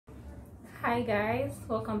Hi guys,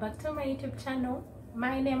 welcome back to my YouTube channel.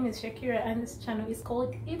 My name is Shakira and this channel is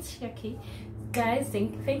called It's Shaki. Guys,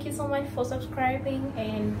 thank you so much for subscribing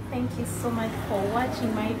and thank you so much for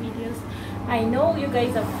watching my videos. I know you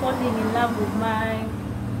guys are falling in love with my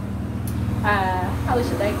how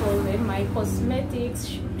should I call them, my cosmetics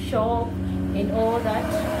shop and all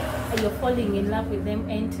that. You're falling in love with them,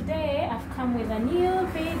 and today I've come with a new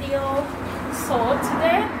video. So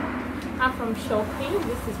today I'm from shopping.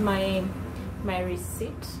 This is my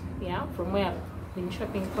receipt, yeah, from where I've been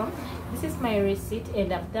shopping from. This is my receipt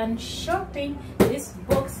and I've done shopping. This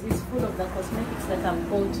box is full of the cosmetics that I've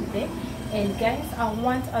bought today. And guys, I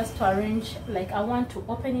want us to arrange, like I want to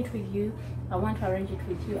open it with you, I want to arrange it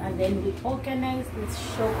with you, and then we organize this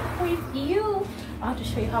shop with you. I want to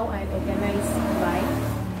show you how I organize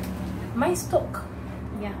my stock.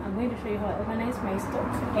 Yeah, I'm going to show you how I organize my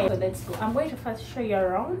stock. So let's go. I'm going to first show you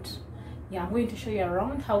around. Yeah, I'm going to show you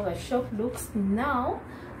around how the shop looks now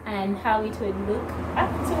and how it will look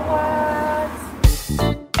afterwards.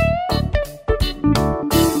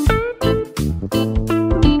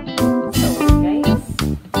 So guys,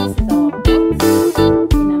 this is our box,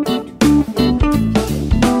 and I'm going to put it in. So I'm going to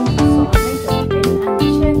open and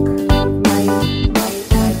check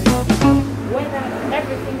whether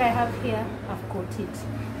everything I have here I've got it.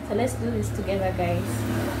 So let's do this together, guys.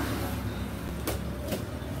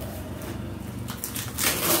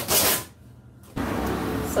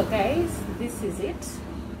 So guys, this is it.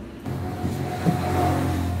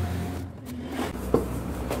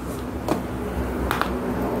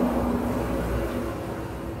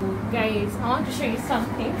 Guys, I want to show you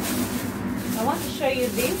something. I want to show you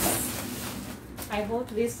this. I bought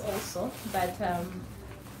this also, but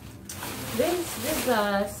these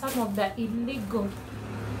are some of the illegal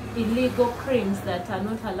creams that are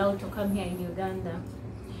not allowed to come here in Uganda.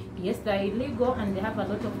 Yes, they're illegal and they have a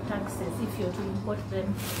lot of taxes if you're to import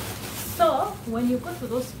them. So when you go to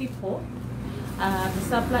those people, the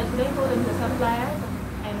supply, do they call them the suppliers?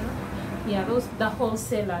 I don't know. Yeah, the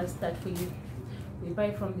wholesalers that we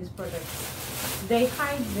buy from these products. They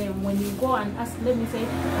hide them. When you go and ask, let me say,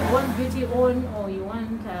 you want Beauty On, or you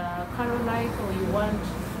want Carolite, or you want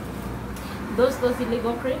those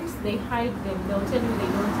illegal creams, they hide them. They'll tell you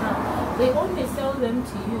they don't have. They only sell them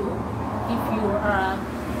to you if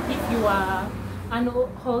you are an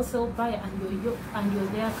wholesale buyer and you're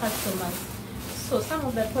their customers. So some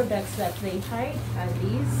of the products that they hide are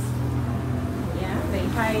these. Yeah, they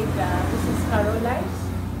hide this is Carolite.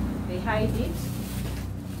 They hide it.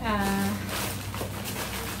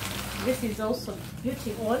 This is also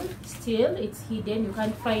Beauty On. Still, it's hidden. You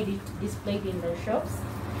can't find it displayed in the shops.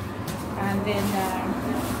 And then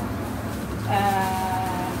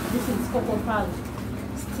this is Cocoa Pearl.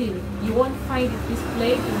 Still, you won't find it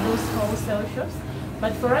displayed in those wholesale shops.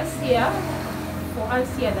 But for us here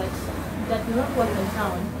that do not work in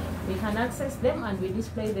town, we can access them and we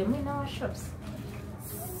display them in our shops.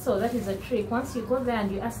 So that is a trick. Once you go there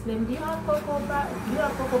and you ask them, do you have Cocoa Pearl,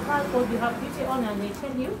 or do you have Beauty On, and they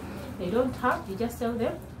tell you they don't have, you just tell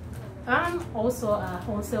them, I'm also a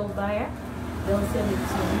wholesale buyer, they'll sell it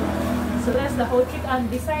to you. So that's the whole trick. And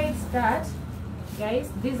besides that, guys,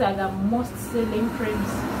 these are the most selling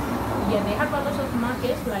creams. Yeah, they have a lot of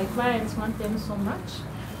market, like clients want them so much.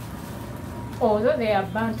 Although they are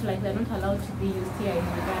banned, like they're not allowed to be used here in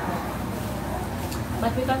Uganda.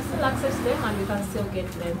 But we can still access them and we can still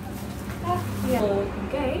get them. Yeah. So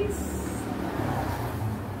guys,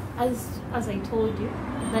 as I told you,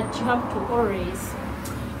 that you have to always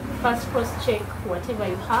first cross-check whatever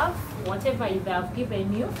you have, whatever they have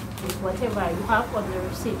given you, with whatever you have on the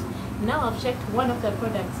receipt. Now I've checked one of the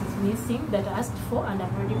products is missing that I asked for and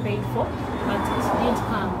I've already paid for, but it didn't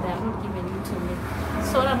come. They have not given it to me.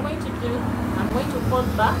 So what I'm going to do, I'm going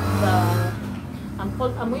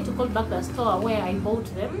to call back the store where I bought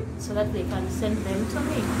them so that they can send them to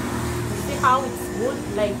me. You see how it's good,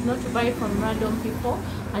 like not to buy from random people,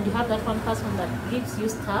 and you have that one person that gives you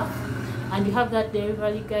stuff, and you have that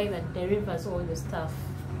delivery guy that delivers all your stuff.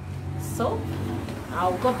 So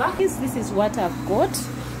I'll go back. This is what I've got.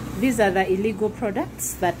 These are the illegal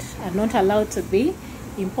products that are not allowed to be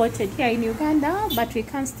imported here in Uganda, but we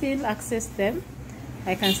can still access them.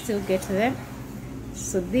 I can still get them.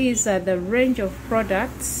 So these are the range of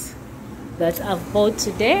products that I've bought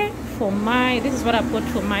today for this is what I bought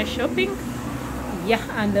for my shopping. Yeah,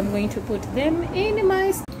 and I'm going to put them in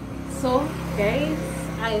my. So guys,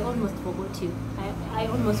 I almost forgot you. I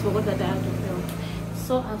almost forgot that I had to film.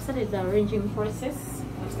 So I've started the arranging process.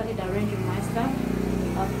 I've started arranging my stuff.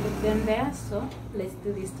 I'll put them there. So let's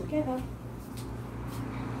do this together.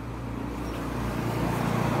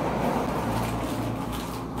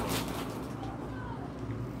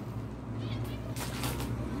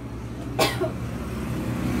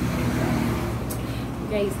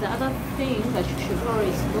 guys, the other thing that you should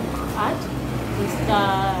always look at is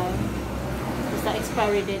the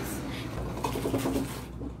expiry dates.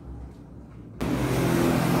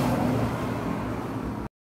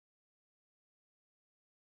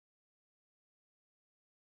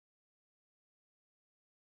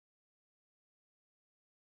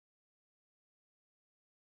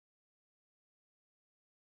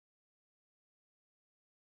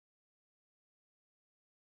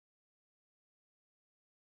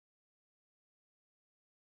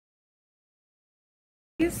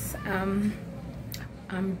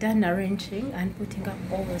 I'm done arranging and putting up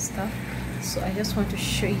all the stuff, so I just want to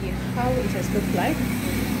show you how it has looked like.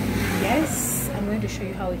 Yes, I'm going to show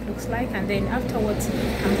you how it looks like, and then afterwards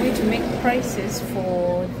I'm going to make prices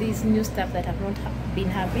for these new stuff that I've not been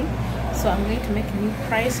having. So I'm going to make new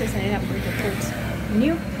prices, and then I'm going to put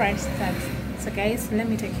new price tags. So guys, let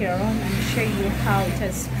me take you around and show you how it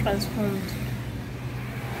has transformed.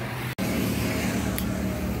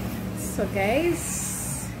 So guys,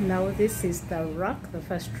 now this is the rack, the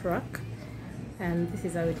first rack, and this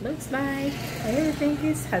is how it looks like. Everything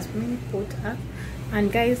has been put up,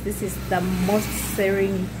 and guys, this is the most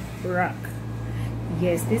selling rack.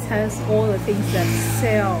 Yes, this has all the things that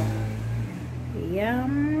sell. Yeah,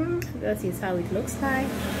 that is how it looks like.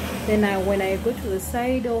 Then when I go to the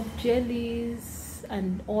side of jellies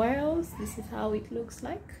and oils, this is how it looks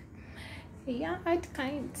like. Yeah,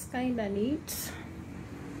 it's kind of neat.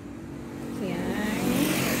 Yeah,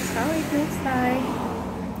 that's how it looks like.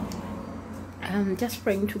 I'm just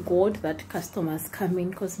praying to God that customers come in,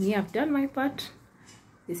 because me, I've done my part.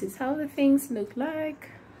 This is how the things look like.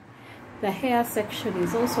 The hair section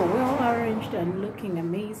is also well arranged and looking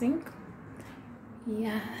amazing.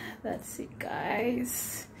 Yeah, that's it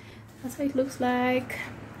guys, that's how it looks like.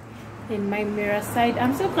 In my mirror side,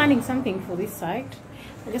 I'm still planning something for this side.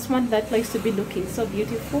 I just want that place to be looking so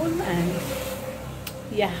beautiful, and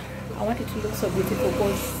yeah, I want it to look so beautiful,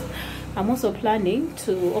 because I'm also planning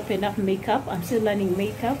to open up makeup. I'm still learning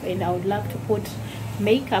makeup, and I would love to put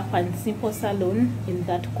makeup and simple salon in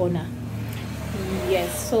that corner.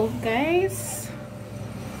 Yes, so guys,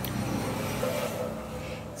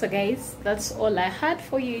 that's all I had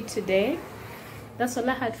for you today.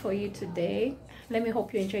 Let me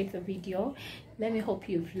hope you enjoyed the video. Let me hope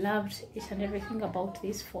you've loved each and everything about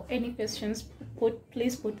this. For any questions,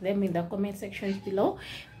 please put them in the comment sections below.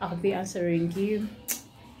 I'll be answering you.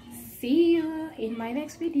 See you in my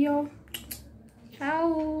next video.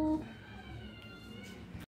 Ciao.